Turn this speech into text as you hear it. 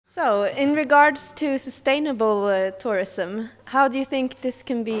So, in regards to sustainable tourism, how do you think this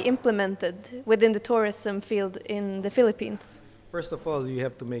can be implemented within the tourism field in the Philippines? First of all, you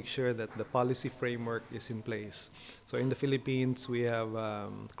have to make sure that the policy framework is in place. So in the Philippines, we have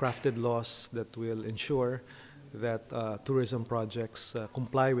crafted laws that will ensure that tourism projects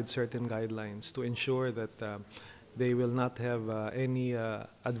comply with certain guidelines to ensure that they will not have any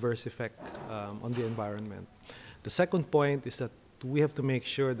adverse effect on the environment. The second point is that we have to make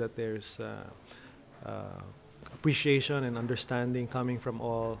sure that there's appreciation and understanding coming from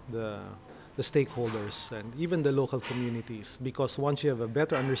all the stakeholders and even the local communities, because once you have a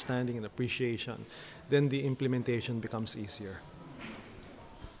better understanding and appreciation, then the implementation becomes easier.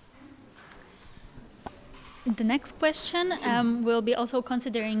 The next question will be also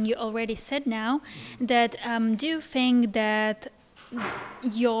considering you already said now that do you think that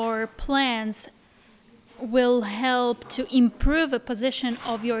your plans will help to improve a position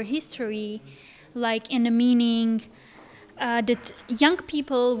of your history, like in the meaning that young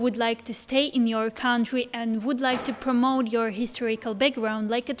people would like to stay in your country and would like to promote your historical background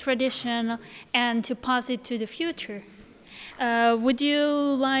like a tradition and to pass it to the future? Would you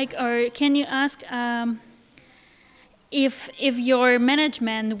like, or can you ask if your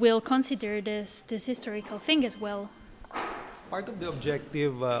management will consider this historical thing as well? Part of the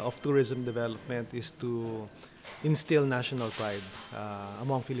objective of tourism development is to instill national pride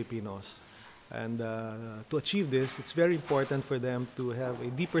among Filipinos. And to achieve this, it's very important for them to have a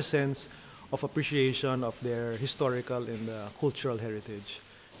deeper sense of appreciation of their historical and cultural heritage.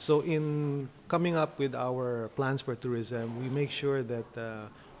 So in coming up with our plans for tourism, we make sure that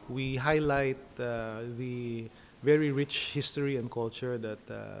we highlight the very rich history and culture that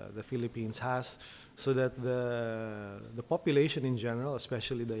the Philippines has, so that the population in general,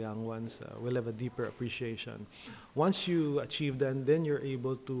 especially the young ones, will have a deeper appreciation. Once you achieve that, then you're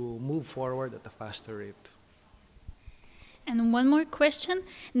able to move forward at a faster rate. And one more question.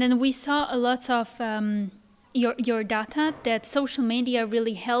 Then we saw a lot of your data that social media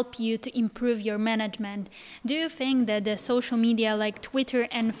really help you to improve your management. Do you think that the social media like Twitter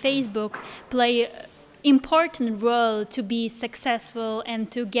and Facebook play important role to be successful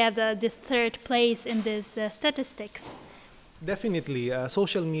and to get the third place in these statistics? Definitely.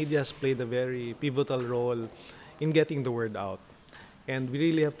 Social media has played a very pivotal role in getting the word out. And we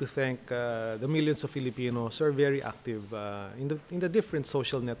really have to thank the millions of Filipinos who are very active in the different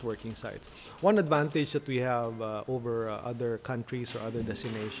social networking sites. One advantage that we have over other countries or other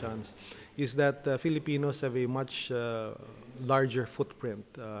destinations is that Filipinos have a much larger footprint.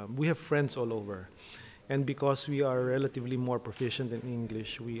 We have friends all over. And because we are relatively more proficient in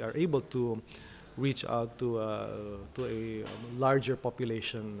English, we are able to reach out to a larger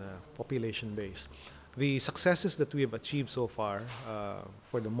population base. The successes that we have achieved so far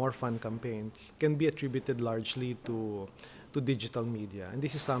for the More Fun campaign can be attributed largely to digital media. And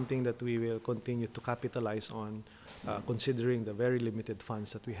this is something that we will continue to capitalize on, considering the very limited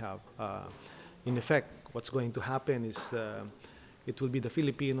funds that we have. In effect, what's going to happen is it will be the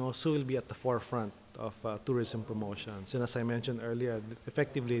Filipinos who will be at the forefront of tourism promotions. And as I mentioned earlier,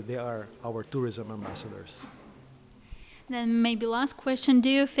 effectively they are our tourism ambassadors. Then maybe last question, do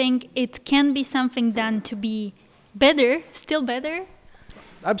you think it can be something done to be better, still better?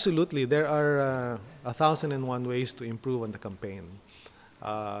 Absolutely. There are 1,001 ways to improve on the campaign.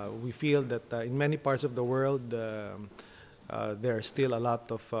 We feel that in many parts of the world there are still a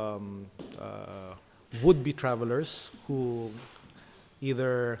lot of would-be travelers who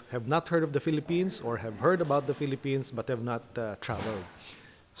either have not heard of the Philippines or have heard about the Philippines but have not traveled.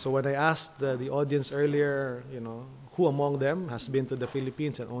 So when I asked the audience earlier, who among them has been to the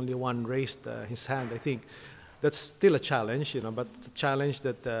Philippines, and only one raised his hand, I think that's still a challenge, but it's a challenge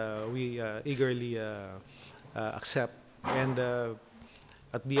that we eagerly accept. And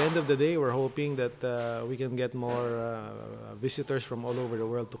at the end of the day, we're hoping that we can get more visitors from all over the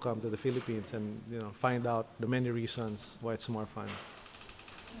world to come to the Philippines and find out the many reasons why it's more fun.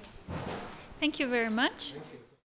 Thank you very much. Thank you.